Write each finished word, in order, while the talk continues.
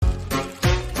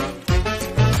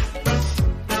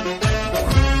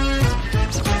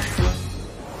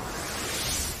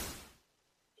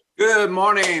Good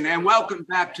morning and welcome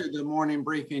back to the morning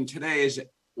briefing.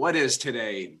 What is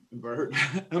today, Bert?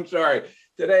 I'm sorry.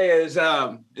 Today is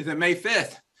it May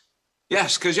 5th?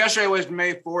 Yes, because yesterday was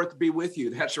May 4th, be with you.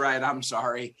 That's right. I'm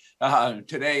sorry.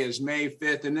 Today is May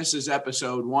 5th, and this is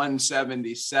episode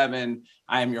 177.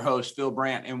 I am your host, Phil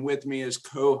Brandt, and with me is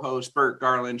co-host Bert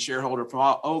Garland, shareholder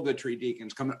from Ogletree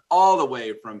Deacons, coming all the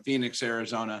way from Phoenix,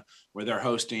 Arizona, where they're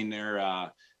hosting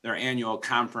their annual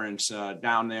conference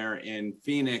down there in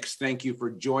Phoenix. Thank you for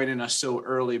joining us so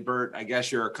early, Bert. I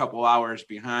guess you're a couple hours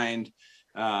behind.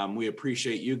 We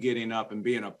appreciate you getting up and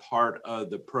being a part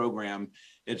of the program.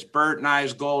 It's Bert and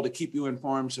I's goal to keep you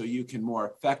informed so you can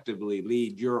more effectively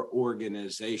lead your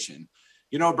organization.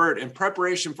 You know, Bert, in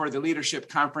preparation for the leadership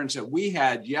conference that we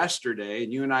had yesterday,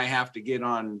 and you and I have to get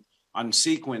on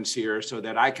sequence here so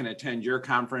that I can attend your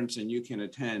conference and you can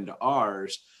attend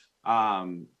ours.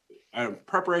 In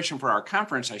preparation for our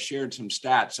conference, I shared some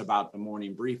stats about the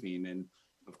morning briefing. And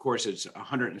of course, it's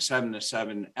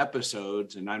 177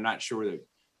 episodes, and I'm not sure that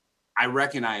I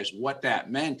recognize what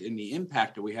that meant and the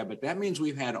impact that we have, but that means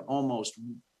we've had almost,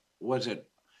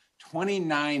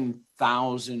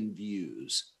 29,000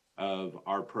 views of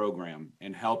our program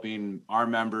and helping our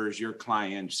members, your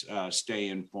clients, stay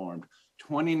informed.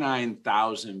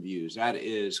 29,000 views. That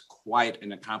is quite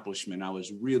an accomplishment. I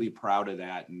was really proud of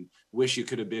that and wish you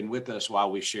could have been with us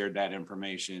while we shared that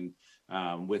information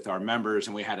with our members.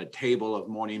 And we had a table of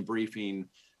morning briefing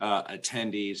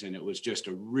attendees, and it was just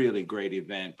a really great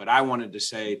event. But I wanted to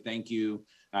say thank you.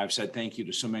 I've said thank you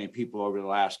to so many people over the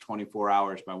last 24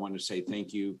 hours, but I wanted to say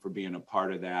thank you for being a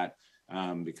part of that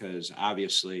because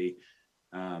obviously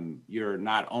you're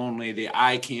not only the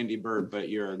eye candy, Bert, but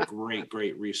you're a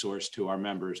great resource to our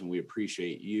members, and we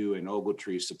appreciate you and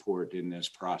Ogletree's support in this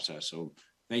process. So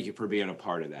thank you for being a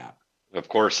part of that. Of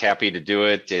course, happy to do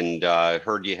it, and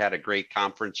heard you had a great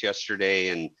conference yesterday,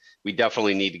 and we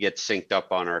definitely need to get synced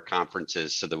up on our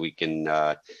conferences so that we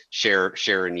can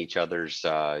share in each other's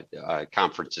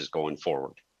conferences going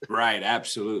forward. Right,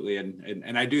 absolutely,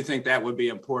 and I do think that would be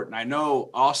important. I know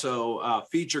also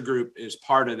Feature Group is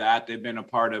part of that. They've been a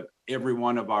part of every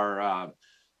one of our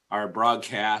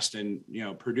broadcast, and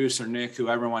producer Nick, who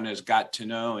everyone has got to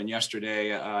know, and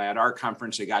yesterday at our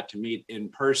conference they got to meet in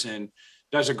person.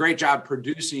 Does a great job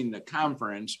producing the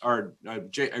conference, or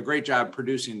a great job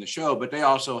producing the show, but they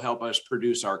also help us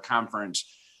produce our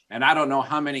conference. And I don't know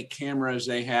how many cameras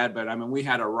they had, but I mean, we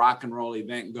had a rock and roll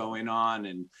event going on,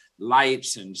 and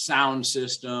lights and sound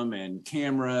system and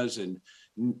cameras, and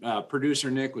producer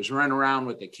Nick was running around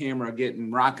with the camera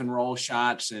getting rock and roll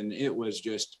shots, and it was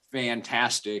just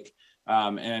fantastic.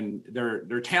 And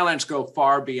their talents go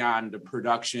far beyond the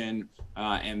production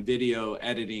and video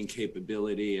editing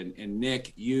capability. And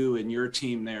Nick, you and your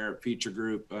team there at Feature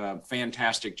Group,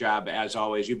 fantastic job as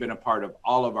always. You've been a part of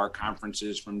all of our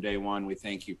conferences from day one. We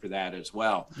thank you for that as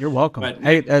well. You're welcome. But,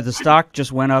 hey, the stock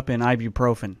just went up in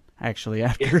ibuprofen, actually,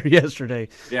 after yesterday.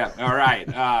 Yeah, all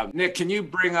right. Nick, can you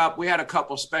bring up, we had a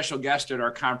couple special guests at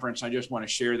our conference. I just want to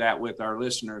share that with our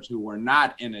listeners who were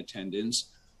not in attendance.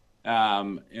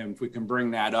 And if we can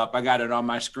bring that up, I got it on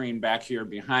my screen back here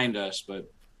behind us.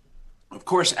 But of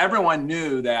course, everyone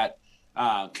knew that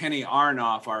Kenny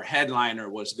Aronoff, our headliner,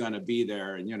 was going to be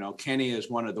there. And, Kenny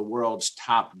is one of the world's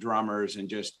top drummers, and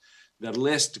just the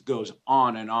list goes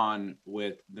on and on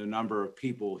with the number of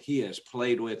people he has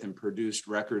played with and produced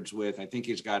records with. I think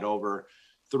he's got over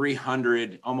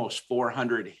 300, almost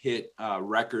 400 hit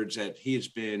records that he's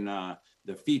been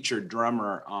the featured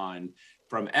drummer on.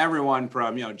 From everyone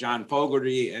from, John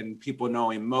Fogerty, and people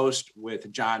know him most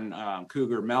with John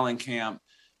Cougar Mellencamp,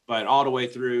 but all the way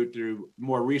through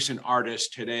more recent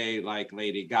artists today like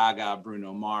Lady Gaga,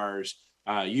 Bruno Mars,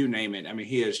 you name it. I mean,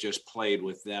 he has just played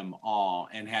with them all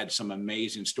and had some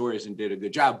amazing stories and did a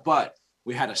good job. But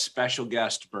we had a special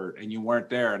guest, Bert, and you weren't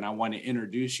there, and I want to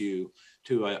introduce you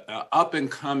to an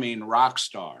up-and-coming rock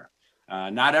star.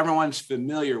 Not everyone's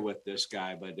familiar with this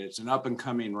guy, but it's an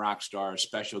up-and-coming rock star,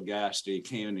 special guest. He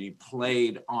came and he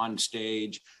played on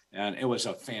stage, and it was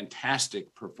a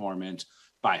fantastic performance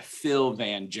by Phil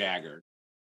Van Jagger.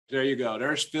 There you go.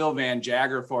 There's Phil Van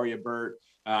Jagger for you, Bert.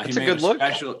 He made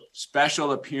a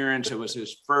special appearance. It was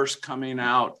his first coming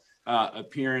out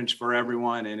appearance for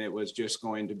everyone, and it was just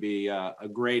going to be a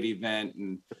great event.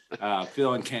 And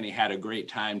Phil and Kenny had a great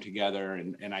time together,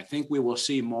 and I think we will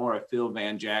see more of Phil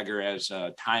Van Jagger as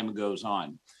time goes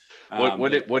on.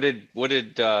 What did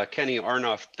Kenny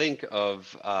Aronoff think of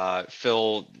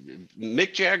Phil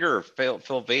Mick Jagger or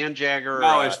Phil Van Jagger?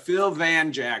 No, it's Phil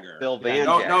Van Jagger. Phil Van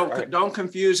Jagger. Don't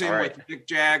confuse him with Mick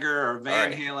Jagger or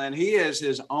Van Halen. He is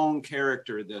his own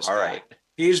character. This guy.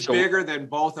 He's bigger than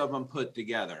both of them put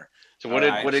together. So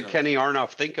what did Kenny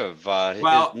Arnoff think of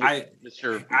well,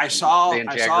 Mr. I saw Van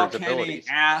Jagger's Kenny abilities?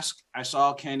 ask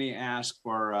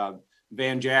for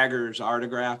Van Jagger's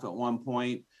autograph at one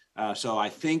point. So I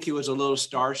think he was a little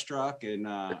starstruck, and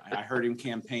I heard him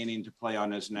campaigning to play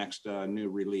on his next new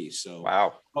release. So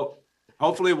wow.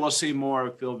 Hopefully we'll see more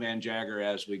of Phil Van Jagger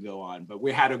as we go on. But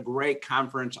we had a great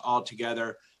conference all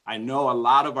together. I know a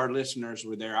lot of our listeners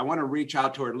were there. I want to reach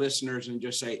out to our listeners and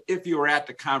just say, if you were at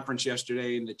the conference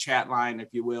yesterday, in the chat line, if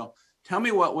you will, tell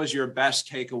me what was your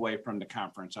best takeaway from the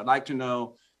conference. I'd like to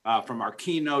know from our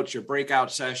keynotes, your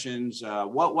breakout sessions,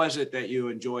 what was it that you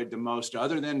enjoyed the most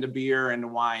other than the beer and the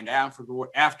wine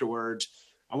afterwards?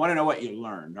 I want to know what you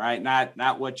learned, right?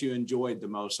 Not what you enjoyed the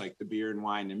most, like the beer and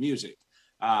wine and music.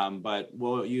 But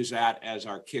we'll use that as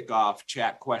our kickoff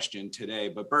chat question today.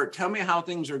 But Bert, tell me how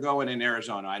things are going in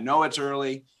Arizona. I know it's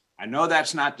early. I know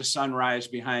that's not the sunrise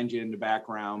behind you in the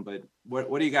background, but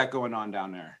what do you got going on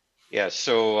down there? Yeah,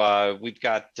 so we've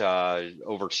got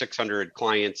over 600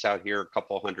 clients out here, a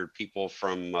couple hundred people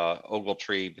from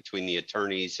Ogletree between the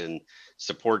attorneys and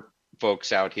support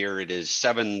folks out here. It is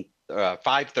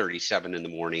 5:37 in the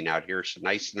morning out here, so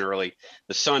nice and early.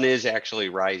 The sun is actually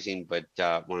rising, but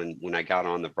when I got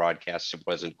on the broadcast, it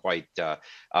wasn't quite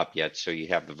up yet. So you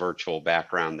have the virtual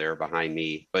background there behind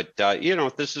me. But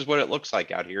this is what it looks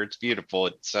like out here. It's beautiful.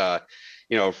 It's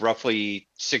roughly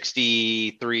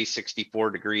 63,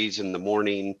 64 degrees in the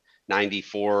morning,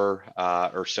 94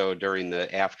 or so during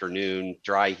the afternoon.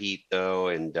 Dry heat though,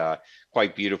 and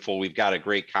quite beautiful. We've got a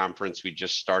great conference. We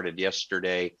just started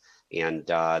yesterday. And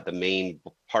the main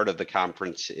part of the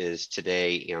conference is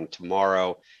today and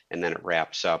tomorrow, and then it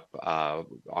wraps up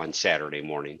on Saturday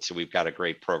morning. So we've got a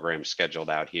great program scheduled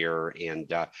out here.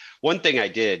 And one thing I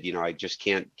did, I just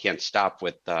can't stop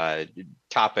with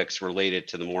topics related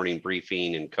to the morning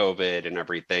briefing and COVID and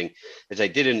everything, is I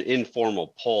did an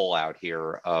informal poll out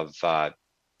here of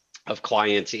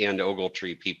clients and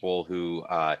Ogletree people who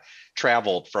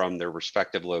traveled from their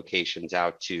respective locations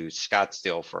out to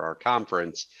Scottsdale for our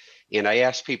conference. And I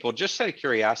asked people, just out of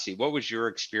curiosity, what was your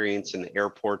experience in the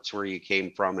airports where you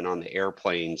came from and on the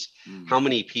airplanes? How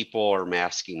many people are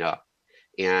masking up?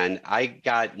 And I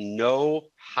got no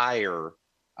higher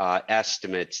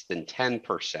estimates than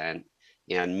 10%.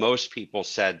 And most people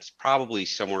said probably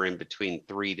somewhere in between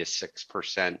 3 to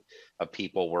 6% of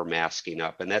people were masking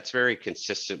up. And that's very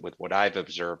consistent with what I've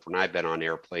observed when I've been on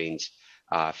airplanes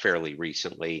fairly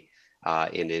recently.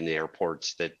 And in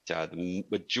airports, that the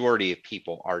majority of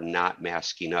people are not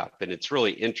masking up. And it's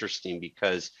really interesting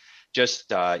because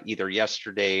just either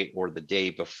yesterday or the day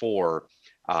before,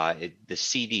 the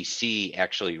CDC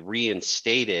actually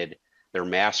reinstated their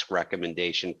mask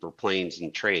recommendation for planes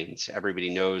and trains. Everybody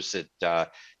knows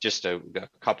that just a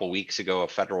couple weeks ago, a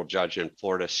federal judge in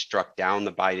Florida struck down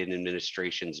the Biden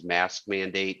administration's mask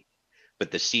mandate, but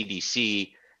the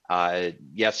CDC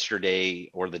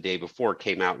yesterday or the day before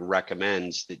came out and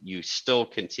recommends that you still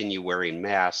continue wearing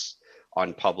masks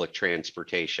on public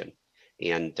transportation.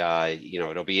 And,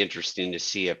 it'll be interesting to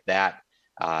see if that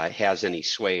has any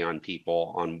sway on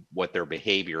people on what their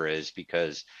behavior is,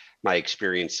 because my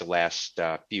experience the last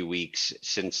few weeks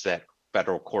since that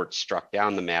federal court struck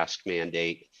down the mask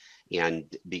mandate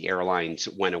and the airlines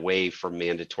went away from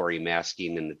mandatory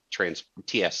masking and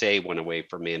the TSA went away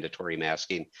from mandatory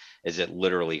masking, is that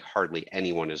literally hardly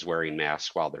anyone is wearing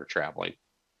masks while they're traveling.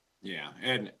 Yeah,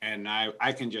 and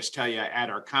I can just tell you at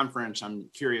our conference, I'm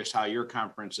curious how your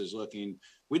conference is looking.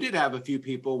 We did have a few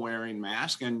people wearing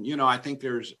masks, and I think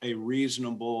there's a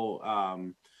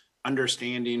reasonable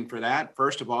understanding for that.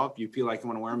 First of all, if you feel like you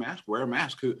want to wear a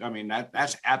mask. I mean,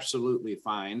 that's absolutely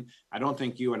fine. I don't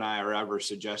think you and I are ever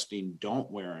suggesting don't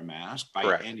wear a mask by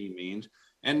Correct. any means.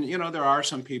 And, there are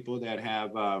some people that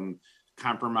have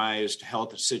compromised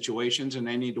health situations and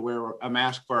they need to wear a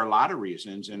mask for a lot of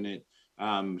reasons. And it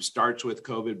starts with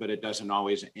COVID, but it doesn't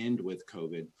always end with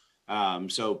COVID.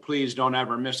 So please don't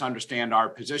ever misunderstand our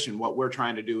position. What we're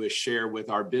trying to do is share with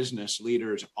our business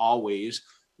leaders always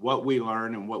what we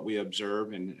learn and what we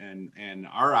observe and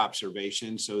our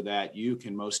observations so that you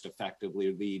can most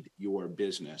effectively lead your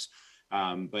business.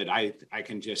 But I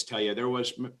can just tell you, there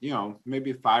was,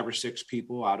 maybe 5 or 6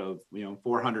 people out of,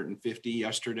 450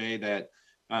 yesterday that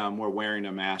were wearing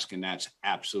a mask, and that's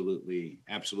absolutely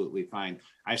fine.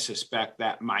 I suspect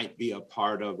that might be a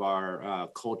part of our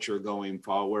culture going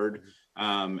forward.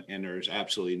 And there's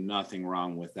absolutely nothing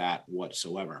wrong with that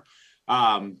whatsoever.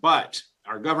 But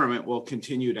our government will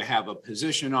continue to have a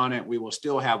position on it. We will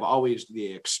still have always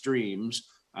the extremes,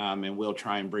 and we'll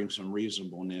try and bring some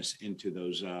reasonableness into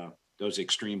those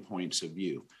extreme points of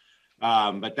view.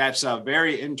 But that's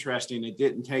very interesting. It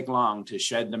didn't take long to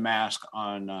shed the mask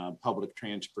on public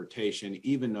transportation,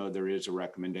 even though there is a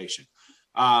recommendation.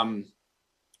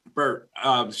 Bert,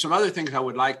 some other things I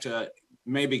would like to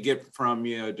maybe get from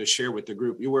you to share with the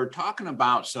group. You were talking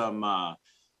about some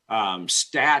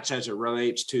stats as it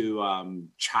relates to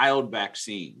child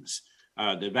vaccines,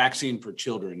 the vaccine for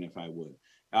children, if I would.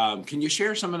 Can you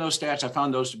share some of those stats? I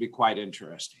found those to be quite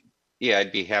interesting. Yeah,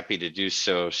 I'd be happy to do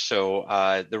so. So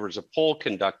there was a poll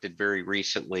conducted very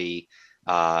recently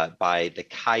by the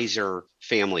Kaiser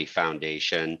Family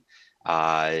Foundation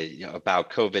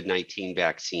about COVID-19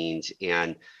 vaccines,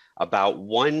 and about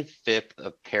 1/5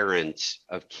 of parents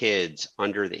of kids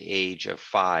under the age of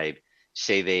 5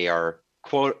 say they are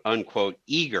quote unquote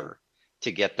eager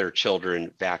to get their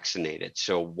children vaccinated.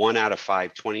 So 1 out of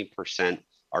 5, 20%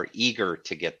 are eager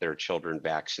to get their children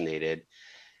vaccinated.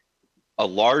 A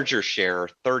larger share,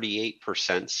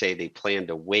 38%, say they plan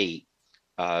to wait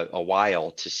a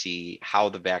while to see how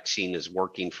the vaccine is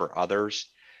working for others.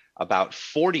 About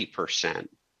 40%,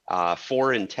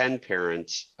 4 in 10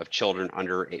 parents of children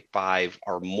under 5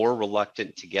 are more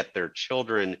reluctant to get their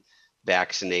children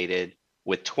vaccinated,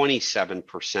 with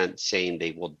 27% saying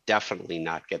they will definitely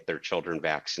not get their children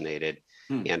vaccinated,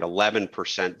 and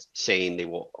 11% saying they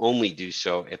will only do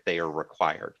so if they are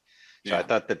required. So I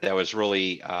thought that was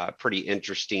really pretty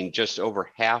interesting. Just over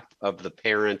half of the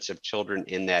parents of children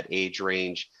in that age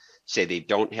range say they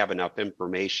don't have enough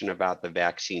information about the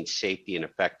vaccine safety and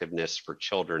effectiveness for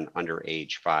children under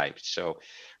age 5. So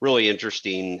really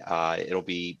interesting. It'll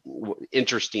be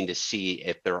interesting to see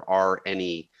if there are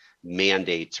any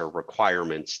mandates or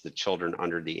requirements that children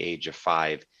under the age of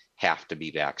 5 have to be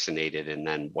vaccinated, and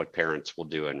then what parents will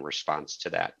do in response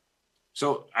to that.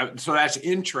 So that's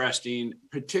interesting,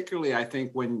 particularly I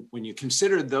think when you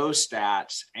consider those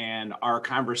stats and our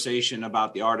conversation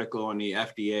about the article in the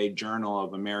FDA Journal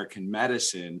of American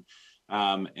Medicine,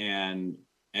 and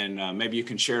maybe you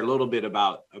can share a little bit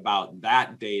about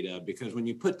that data, because when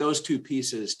you put those two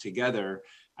pieces together,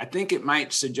 I think it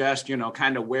might suggest,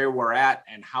 kind of where we're at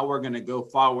and how we're going to go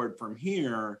forward from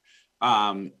here,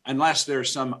 unless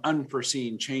there's some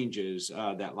unforeseen changes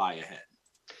that lie ahead.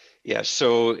 Yeah,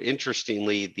 so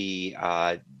interestingly, the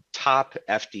top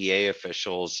FDA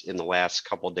officials in the last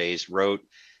couple of days wrote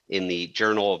in the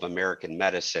Journal of American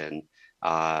Medicine,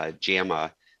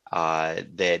 JAMA,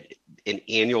 that an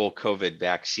annual COVID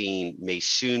vaccine may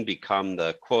soon become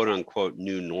the quote unquote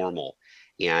new normal,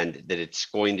 and that it's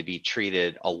going to be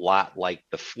treated a lot like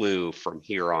the flu from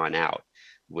here on out,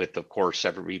 with, of course,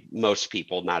 most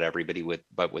people, not everybody,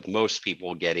 but with most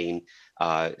people getting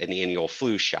an annual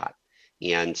flu shot.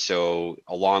 And so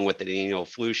along with an annual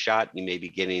flu shot, you may be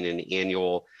getting an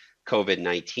annual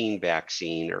COVID-19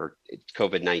 vaccine or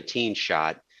COVID-19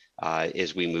 shot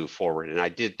as we move forward. And I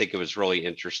did think it was really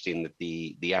interesting that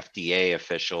the FDA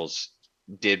officials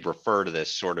did refer to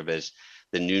this sort of as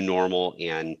the new normal,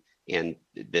 and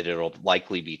that it'll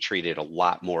likely be treated a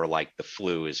lot more like the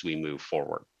flu as we move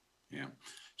forward. Yeah.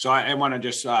 So I want to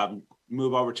just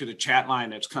move over to the chat line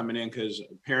that's coming in, because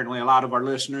apparently a lot of our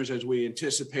listeners, as we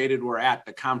anticipated, were at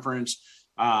the conference,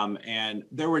 and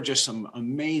there were just some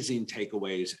amazing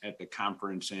takeaways at the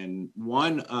conference. And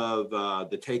one of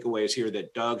the takeaways here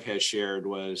that Doug has shared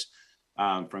was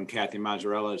from Kathy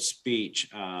Mazzarella's speech.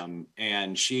 And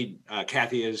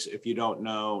Kathy is, if you don't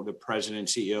know, the president,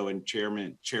 CEO, and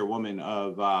chairwoman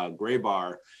of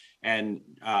Graybar. And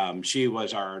she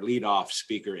was our leadoff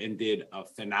speaker and did a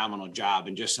phenomenal job.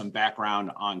 And just some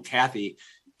background on Kathy.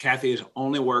 Kathy has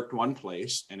only worked one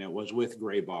place, and it was with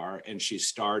Graybar. And she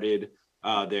started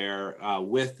there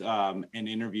with an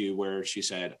interview where she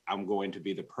said, "I'm going to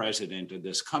be the president of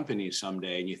this company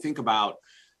someday." And you think about,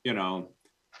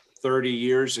 30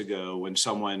 years ago when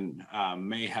someone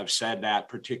may have said that,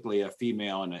 particularly a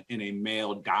female in a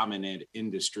male-dominant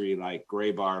industry like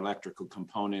Graybar Electrical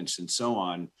Components and so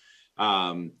on.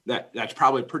 That's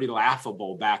probably pretty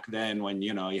laughable back then, when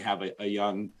you have a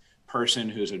young person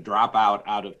who's a dropout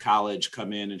out of college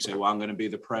come in and say, "Well, I'm going to be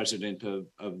the president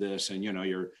of this, and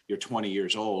you're 20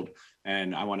 years old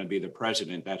and I want to be the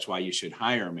president. That's why you should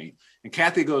hire me." And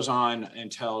Kathy goes on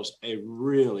and tells a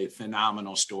really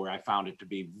phenomenal story. I found it to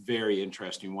be very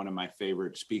interesting. One of my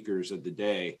favorite speakers of the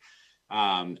day.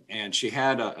 And she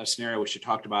had a scenario where she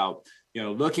talked about,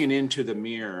 looking into the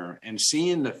mirror and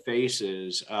seeing the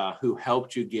faces who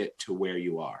helped you get to where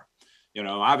you are.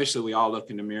 Obviously we all look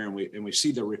in the mirror and we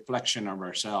see the reflection of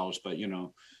ourselves, but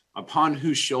upon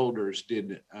whose shoulders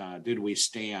did we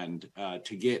stand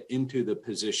to get into the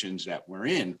positions that we're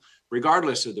in,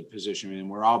 regardless of the position? And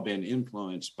we're all been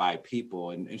influenced by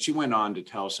people. And she went on to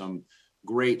tell some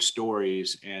great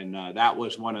stories. And that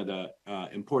was one of the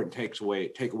important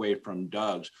takeaway from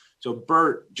Doug's. So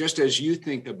Bert, just as you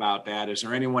think about that, is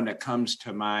there anyone that comes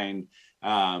to mind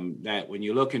that when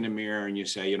you look in the mirror and you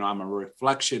say, I'm a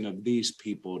reflection of these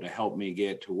people to help me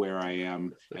get to where I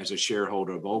am as a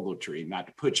shareholder of Ogletree, not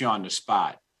to put you on the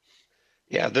spot?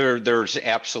 Yeah, there's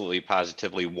absolutely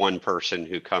positively one person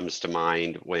who comes to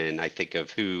mind when I think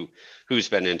of who's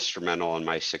been instrumental in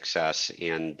my success,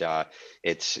 and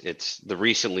it's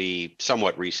the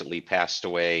somewhat recently passed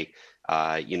away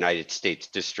United States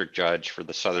District Judge for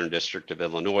the Southern District of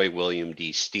Illinois, William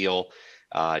D. Steele.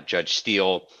 Judge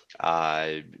Steele,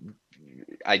 I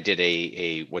did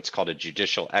a what's called a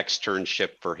judicial externship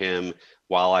for him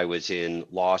while I was in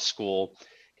law school.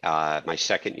 My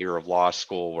second year of law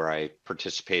school, where I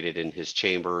participated in his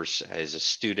chambers as a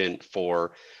student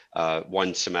for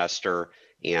one semester,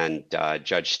 and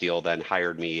Judge Steele then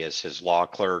hired me as his law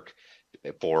clerk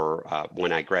for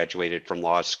when I graduated from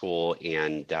law school,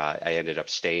 and I ended up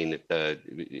staying at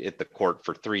the court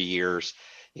for 3 years.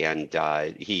 And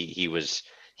he was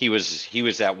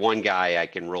that one guy I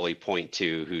can really point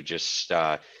to who just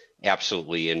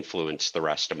absolutely influenced the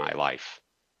rest of my life.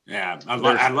 Yeah,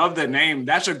 I love the name.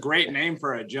 That's a great name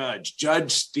for a judge,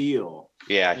 Judge Steele.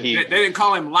 Yeah, they didn't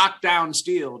call him Lockdown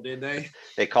Steele, did they?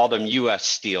 They called him U.S.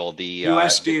 Steele. The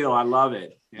U.S. Steele, I love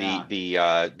it. Yeah.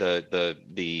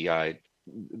 The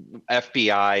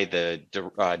FBI,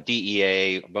 the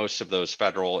DEA, most of those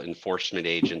federal enforcement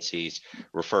agencies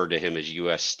referred to him as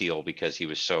U.S. Steele because he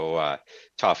was so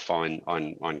tough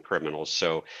on criminals.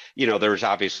 So, there's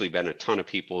obviously been a ton of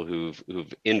people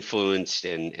who've influenced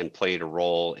and played a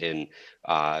role in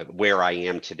where I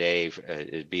am today,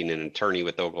 being an attorney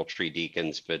with Ogletree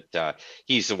Deacons. But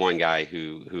he's the one guy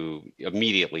who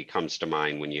immediately comes to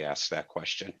mind when you ask that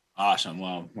question. Awesome.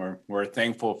 Well, we're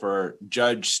thankful for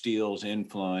Judge Steele's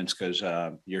influence because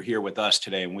you're here with us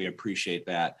today, and we appreciate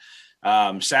that.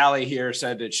 Sally here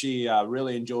said that she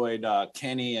really enjoyed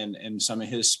Kenny and some of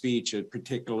his speech,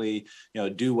 particularly,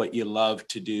 do what you love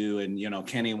to do. And,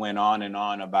 Kenny went on and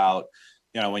on about,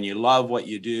 when you love what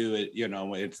you do,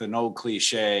 it's an old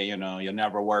cliche, you'll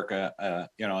never work a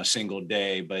single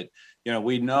day, but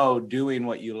we know doing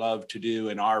what you love to do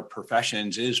in our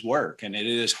professions is work, and it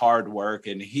is hard work.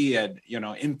 And he had,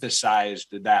 emphasized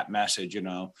that message,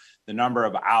 the number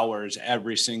of hours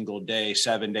every single day,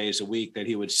 7 days a week that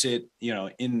he would sit,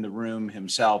 in the room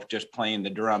himself, just playing the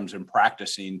drums and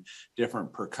practicing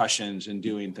different percussions and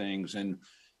doing things. And,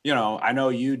 I know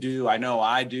you do. I know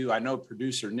I do. I know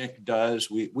producer Nick does.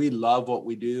 We love what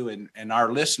we do, and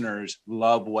our listeners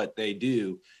love what they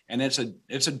do. And it's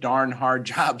a darn hard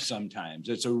job sometimes.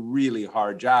 It's a really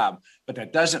hard job, but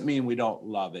that doesn't mean we don't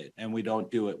love it and we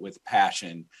don't do it with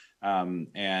passion.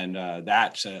 And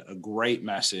that's a great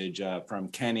message from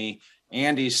Kenny.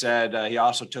 Andy said he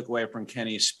also took away from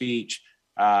Kenny's speech,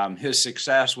 his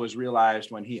success was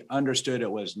realized when he understood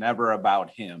it was never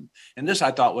about him. And this,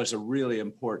 I thought, was a really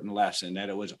important lesson, that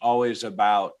it was always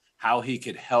about how he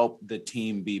could help the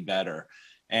team be better.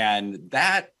 And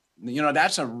that,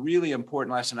 that's a really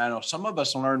important lesson. I know some of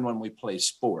us learn when we play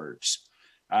sports.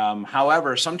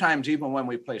 However, sometimes even when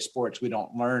we play sports, we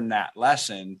don't learn that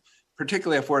lesson,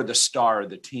 particularly if we're the star of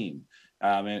the team.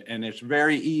 And it's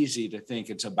very easy to think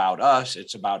it's about us.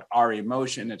 It's about our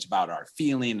emotion. It's about our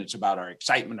feeling. It's about our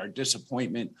excitement, our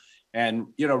disappointment. And,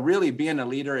 really being a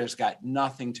leader has got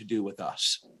nothing to do with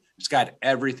us. It's got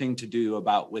everything to do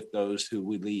with those who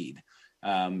we lead.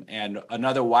 And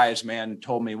another wise man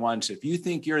told me once, if you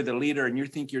think you're the leader and you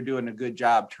think you're doing a good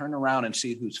job, turn around and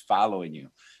see who's following you.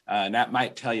 And that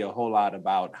might tell you a whole lot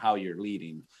about how you're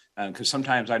leading. Because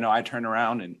sometimes I know I turn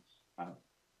around and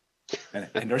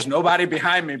there's nobody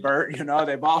behind me, Bert.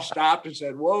 They've all stopped and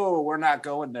said, whoa, we're not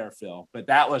going there, Phil. But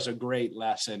that was a great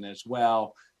lesson as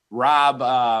well.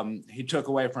 Rob, he took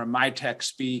away from my tech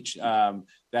speech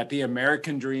that the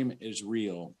American dream is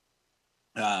real.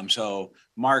 So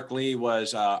Mark Lee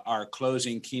was our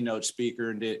closing keynote speaker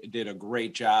and did a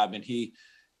great job. And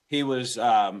he's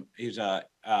a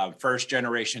first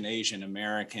generation Asian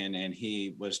American, and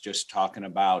he was just talking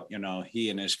about, he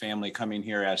and his family coming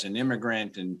here as an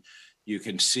immigrant, and you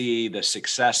can see the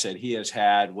success that he has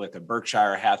had with the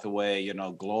Berkshire Hathaway,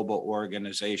 global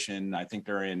organization. I think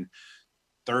they're in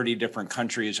 30 different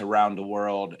countries around the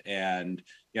world. And,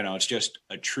 it's just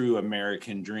a true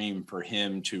American dream for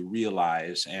him to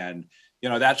realize. And,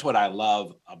 that's what I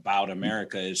love about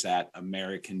America, is that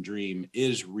American dream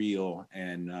is real,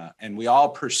 and we all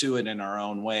pursue it in our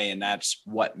own way. And that's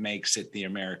what makes it the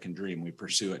American dream. We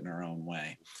pursue it in our own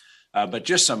way. But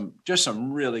just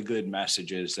some really good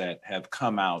messages that have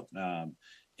come out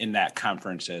in that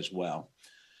conference as well.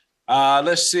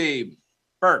 Let's see,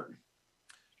 Bert.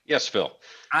 Yes, Phil.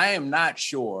 I am not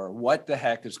sure what the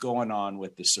heck is going on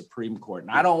with the Supreme Court.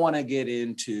 And I don't want to get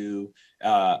into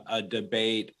a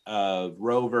debate of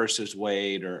Roe versus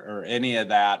Wade or any of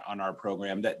that on our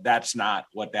program. That's not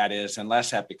what that is,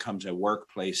 unless that becomes a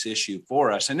workplace issue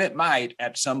for us. And it might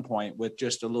at some point with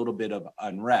just a little bit of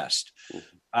unrest.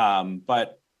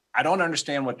 But I don't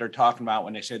understand what they're talking about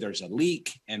when they say there's a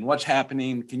leak and what's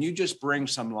happening. Can you just bring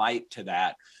some light to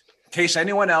that? In case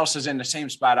anyone else is in the same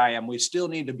spot I am, we still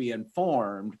need to be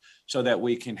informed so that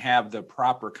we can have the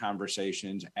proper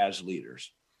conversations as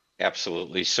leaders.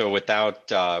 Absolutely. So without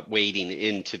wading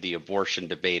into the abortion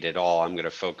debate at all, I'm going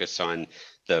to focus on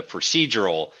the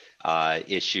procedural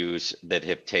issues that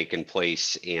have taken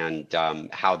place and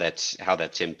how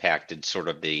that's impacted sort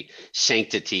of the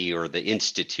sanctity or the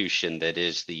institution that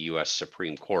is the U.S.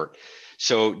 Supreme Court.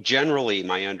 So generally,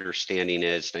 my understanding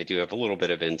is, and I do have a little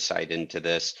bit of insight into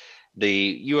this,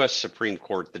 the U.S. Supreme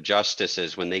Court, the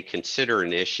justices, when they consider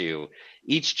an issue,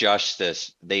 each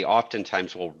justice, they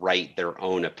oftentimes will write their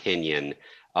own opinion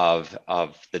of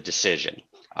the decision.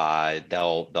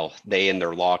 They and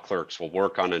their law clerks will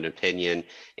work on an opinion,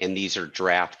 and these are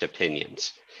draft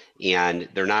opinions. And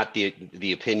they're not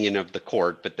the opinion of the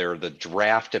court, but they're the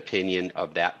draft opinion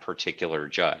of that particular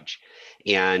judge.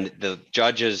 And the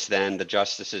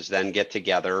justices then get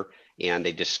together and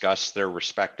they discuss their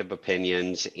respective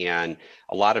opinions. And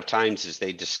a lot of times as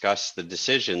they discuss the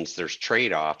decisions, there's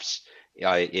trade-offs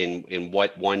in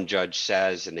what one judge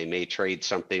says, and they may trade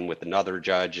something with another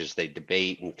judge as they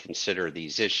debate and consider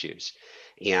these issues.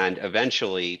 And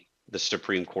eventually the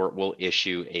Supreme Court will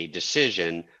issue a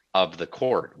decision of the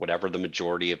court. Whatever the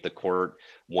majority of the court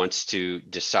wants to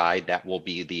decide, that will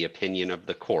be the opinion of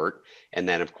the court. And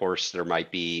then, of course, there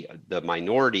might be the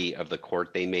minority of the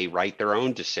court. They may write their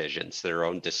own decisions, their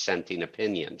own dissenting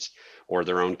opinions, or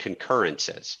their own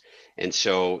concurrences. And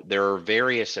so there are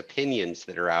various opinions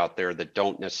that are out there that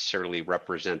don't necessarily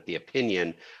represent the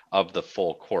opinion of the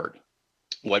full court.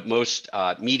 What most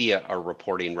media are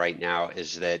reporting right now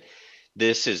is that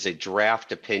this is a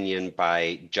draft opinion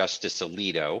by Justice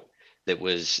Alito that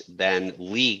was then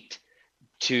leaked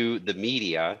to the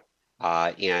media.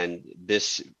 And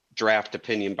this draft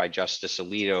opinion by Justice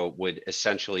Alito would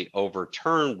essentially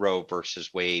overturn Roe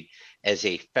versus Wade as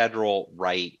a federal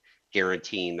right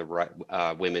guaranteeing the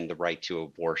right, women the right to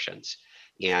abortions.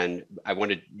 And I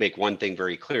want to make one thing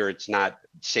very clear. It's not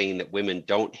saying that women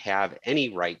don't have any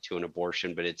right to an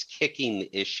abortion, but it's kicking the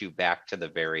issue back to the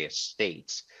various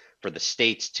states for the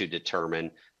states to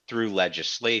determine through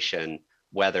legislation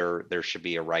whether there should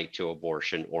be a right to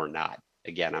abortion or not.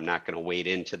 Again, I'm not going to wade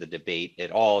into the debate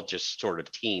at all, just sort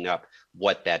of teeing up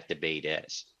what that debate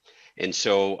is. And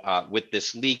so with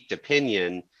this leaked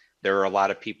opinion, there are a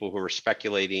lot of people who are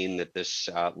speculating that this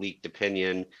leaked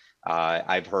opinion,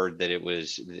 I've heard that it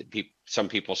was, some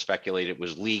people speculate it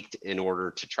was leaked in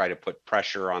order to try to put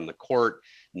pressure on the court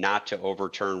not to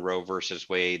overturn Roe versus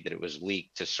Wade, that it was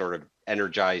leaked to sort of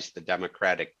energize the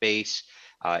Democratic base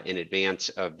in advance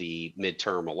of the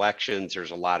midterm elections.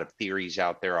 There's a lot of theories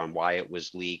out there on why it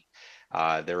was leaked.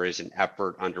 There is an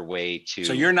effort underway to.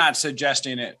 So you're not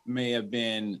suggesting it may have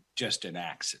been just an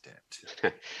accident?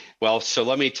 Well, so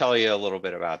let me tell you a little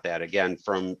bit about that. Again,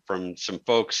 from some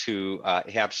folks who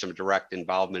have some direct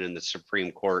involvement in the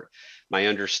Supreme Court, my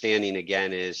understanding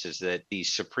again is that the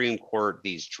Supreme Court,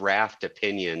 these draft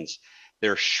opinions,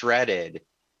 they're shredded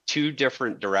two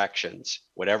different directions,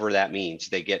 whatever that means.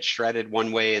 They get shredded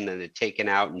one way and then they're taken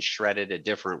out and shredded a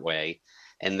different way.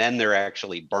 And then they're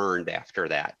actually burned after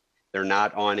that. They're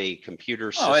not on a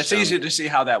computer system. Oh, it's easy to see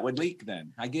how that would leak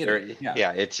then. I get it.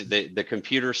 Yeah, it's the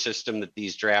computer system that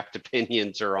these draft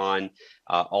opinions are on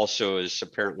also is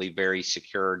apparently very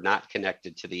secure, not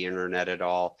connected to the internet at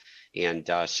all. And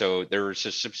so there's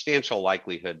a substantial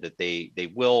likelihood that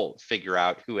they will figure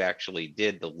out who actually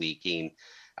did the leaking.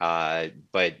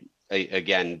 But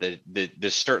again,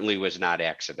 this certainly was not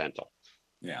accidental.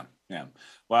 Yeah.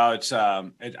 Well, it's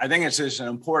I think it's just an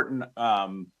important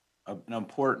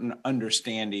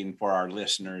understanding for our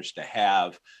listeners to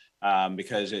have,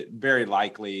 because it very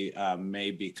likely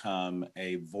may become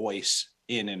a voice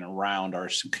in and around our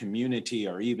community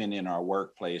or even in our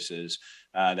workplaces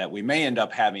that we may end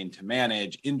up having to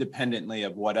manage independently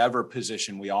of whatever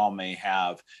position we all may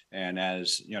have. And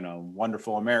as you know,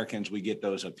 wonderful Americans, we get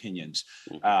those opinions.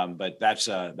 But that's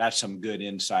some good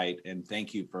insight, and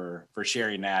thank you for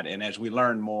sharing that. And as we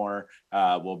learn more,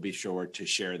 we'll be sure to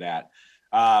share that.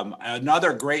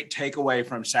 Another great takeaway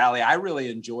from Sally, I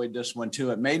really enjoyed this one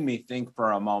too. It made me think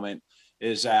for a moment,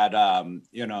 is that,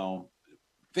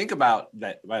 think about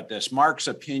this. Mark's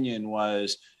opinion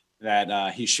was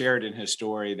that he shared in his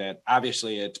story that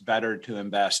obviously it's better to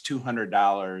invest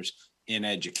 $200 in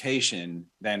education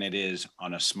than it is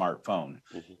on a smartphone.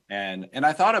 Mm-hmm. And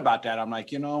I thought about that. I'm like,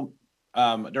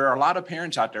 there are a lot of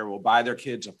parents out there who will buy their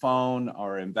kids a phone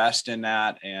or invest in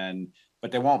that,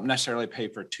 but they won't necessarily pay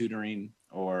for tutoring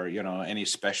or, any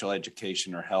special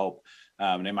education or help.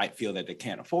 They might feel that they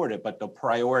can't afford it, but they'll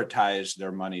prioritize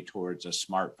their money towards a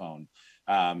smartphone.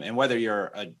 And whether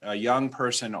you're a young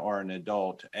person or an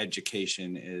adult,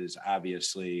 education is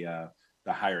obviously the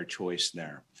higher choice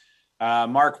there.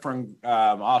 Mark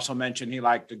also mentioned he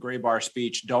liked the Gray Bar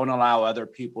speech. Don't allow other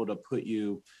people to put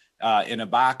you in a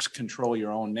box. Control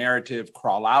your own narrative.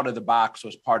 Crawl out of the box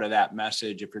was part of that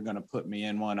message. If you're going to put me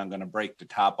in one, I'm going to break the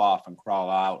top off and crawl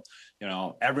out.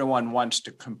 Everyone wants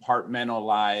to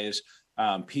compartmentalize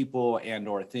people and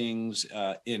or things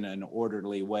in an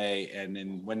orderly way. And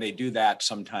then when they do that,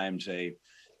 sometimes they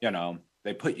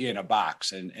put you in a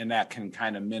box, and that can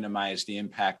kind of minimize the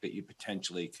impact that you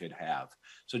potentially could have.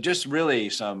 So just really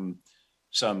some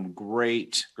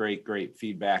great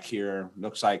feedback here.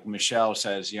 Looks like Michelle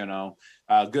says,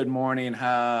 good morning.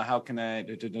 How can I,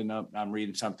 I'm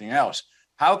reading something else.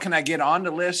 How can I get on the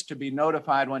list to be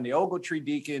notified when the Ogletree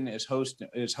Deacon is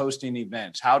hosting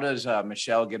events? How does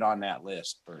Michelle get on that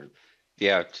list, Bert?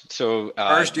 Yeah. So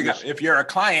first, if you're a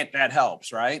client, that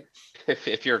helps, right?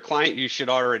 If you're a client, you should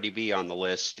already be on the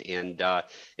list. And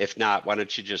if not, why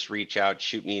don't you just reach out,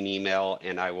 shoot me an email,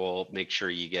 and I will make sure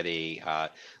you get a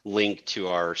link to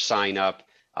our sign up,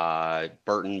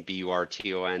 Burton,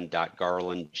 BURTON.Garland,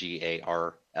 GARLAND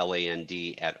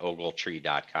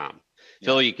 @Ogletree.com. Yeah.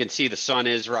 Phil, you can see the sun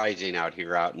is rising out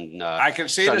here out in I can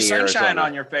see the sunshine Arizona.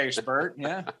 On your face, Bert.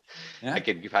 Yeah. I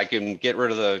can get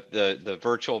rid of the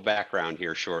virtual background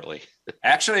here shortly.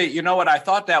 Actually, what I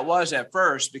thought that was at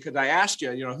first, because I asked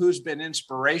you, who's been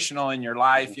inspirational in your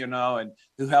life, and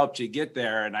who helped you get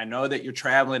there. And I know that you're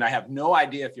traveling. I have no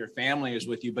idea if your family is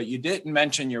with you, but you didn't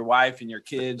mention your wife and your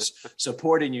kids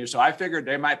supporting you. So I figured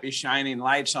they might be shining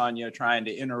lights on you, trying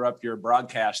to interrupt your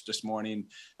broadcast this morning.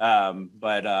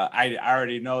 But I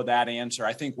already know that answer.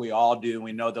 I think we all do.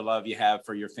 We know the love you have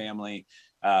for your family,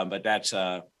 but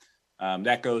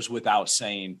that goes without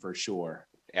saying for sure.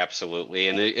 Absolutely.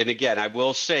 And again, I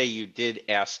will say you did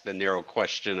ask the narrow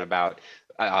question about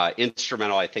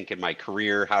instrumental, I think, in my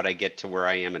career. How'd I get to where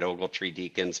I am at Ogletree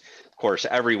Deacons? Of course,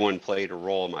 everyone played a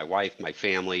role, my wife, my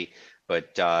family.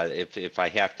 But if I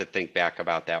have to think back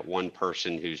about that one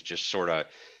person who's just sort of,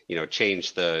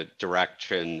 changed the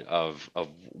direction of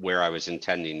where I was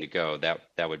intending to go,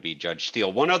 that would be Judge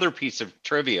Steele. One other piece of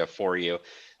trivia for you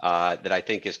that I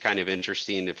think is kind of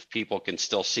interesting, if people can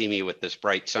still see me with this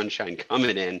bright sunshine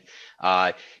coming in.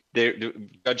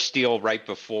 Judge Steele, right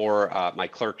before my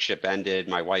clerkship ended,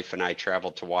 my wife and I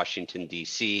traveled to Washington,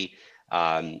 D.C.,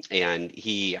 and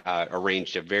he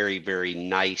arranged a very, very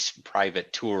nice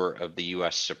private tour of the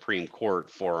U.S. Supreme Court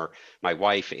for my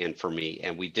wife and for me.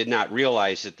 And we did not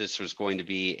realize that this was going to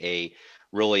be a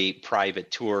really private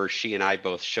tour. She and I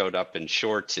both showed up in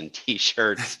shorts and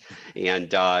T-shirts,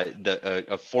 and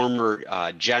a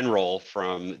former general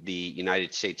from the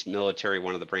United States military,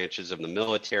 one of the branches of the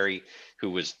military, who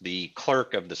was the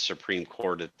clerk of the Supreme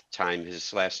Court at the time.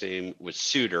 His last name was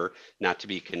Souter, not to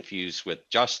be confused with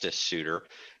Justice Souter,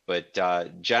 but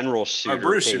General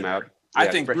Souter came out. I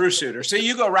think Bruce Souter. See,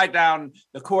 you go right down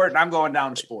the court, and I'm going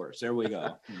down sports. There we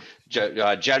go.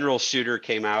 General Souter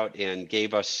came out and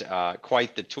gave us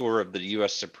quite the tour of the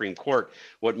U.S. Supreme Court.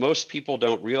 What most people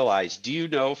don't realize, do you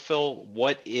know, Phil,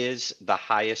 what is the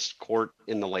highest court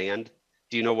in the land?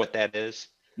 Do you know what that is?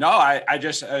 No, I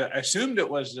just assumed it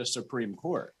was the Supreme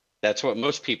Court. That's what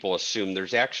most people assume.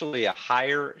 There's actually a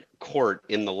higher court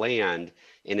in the land,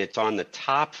 and it's on the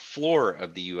top floor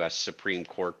of the U.S. Supreme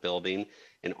Court building.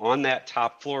 And on that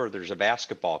top floor, there's a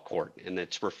basketball court, and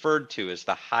it's referred to as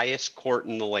the highest court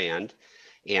in the land.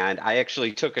 And I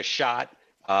actually took a shot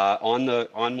on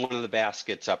one of the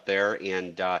baskets up there,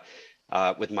 and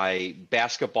with my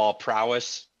basketball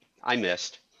prowess, I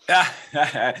missed.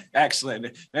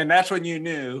 Excellent. And that's when you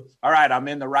knew, all right, I'm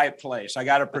in the right place. I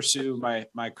got to pursue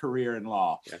my career in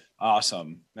law. Yeah.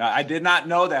 Awesome. I did not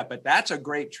know that, but that's a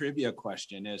great trivia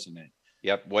question, isn't it?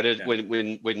 Yep. What is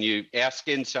when you ask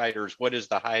insiders what is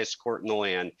the highest court in the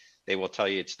land, they will tell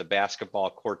you it's the basketball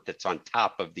court that's on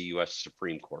top of the U.S.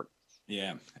 Supreme Court.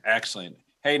 Yeah. Excellent.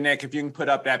 Hey, Nick, if you can put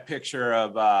up that picture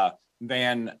of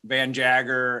Van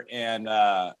Jagger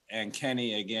and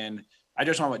Kenny again. I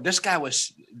just want this guy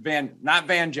was not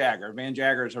Van Jagger. Van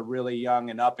Jagger is a really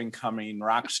young and up and coming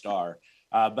rock star.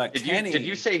 But Kenny, did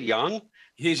you say young?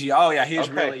 He's okay,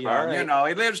 really young. Right.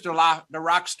 He lives the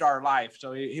rock star life,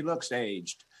 so he looks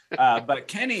aged. But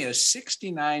Kenny is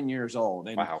 69 years old.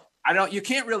 And wow. you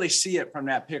can't really see it from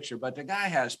that picture, but the guy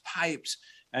has pipes.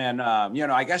 And,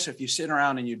 I guess if you sit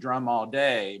around and you drum all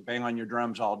day, bang on your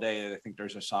drums all day, I think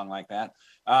there's a song like that.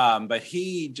 But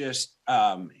he just,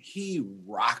 he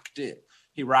rocked it.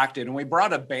 He rocked it. And we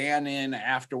brought a band in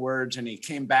afterwards, and he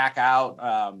came back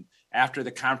out after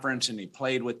the conference, and he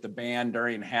played with the band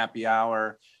during happy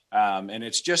hour. And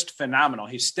it's just phenomenal.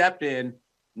 He stepped in,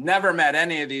 never met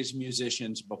any of these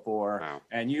musicians before. Wow.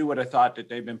 And you would have thought that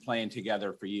they've been playing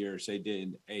together for years. They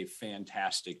did a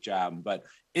fantastic job. But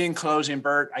in closing,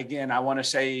 Bert, again, I want to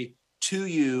say to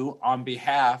you on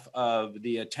behalf of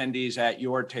the attendees at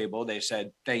your table, they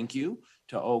said thank you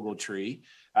to Ogletree.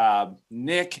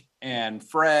 Nick and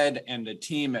Fred and the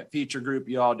team at Feature Group,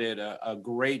 you all did a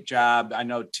great job. I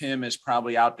know Tim is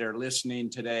probably out there listening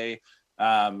today.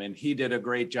 And he did a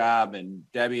great job,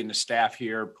 and Debbie and the staff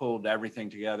here pulled everything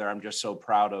together. I'm just so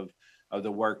proud of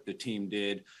the work the team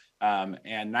did.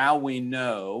 And now we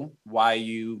know why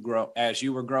as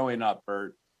you were growing up,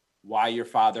 Bert, why your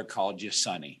father called you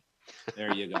Sonny.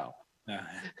 There you go.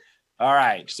 All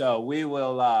right. So we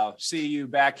will see you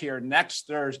back here next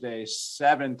Thursday,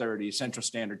 7:30 Central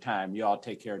Standard Time. You all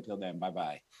take care until then.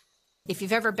 Bye-bye. If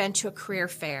you've ever been to a career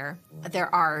fair,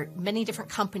 there are many different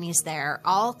companies there,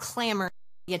 all clamoring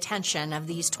the attention of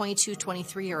these 22,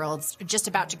 23-year-olds just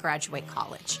about to graduate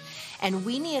college. And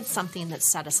we needed something that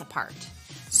set us apart.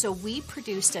 So we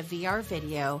produced a VR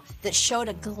video that showed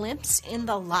a glimpse in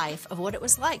the life of what it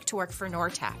was like to work for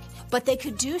Nortec. But they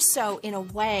could do so in a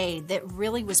way that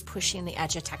really was pushing the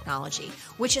edge of technology,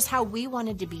 which is how we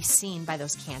wanted to be seen by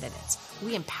those candidates.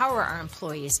 We empower our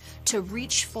employees to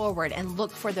reach forward and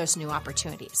look for those new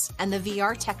opportunities. And the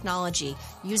VR technology,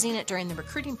 using it during the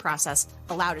recruiting process,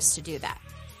 allowed us to do that.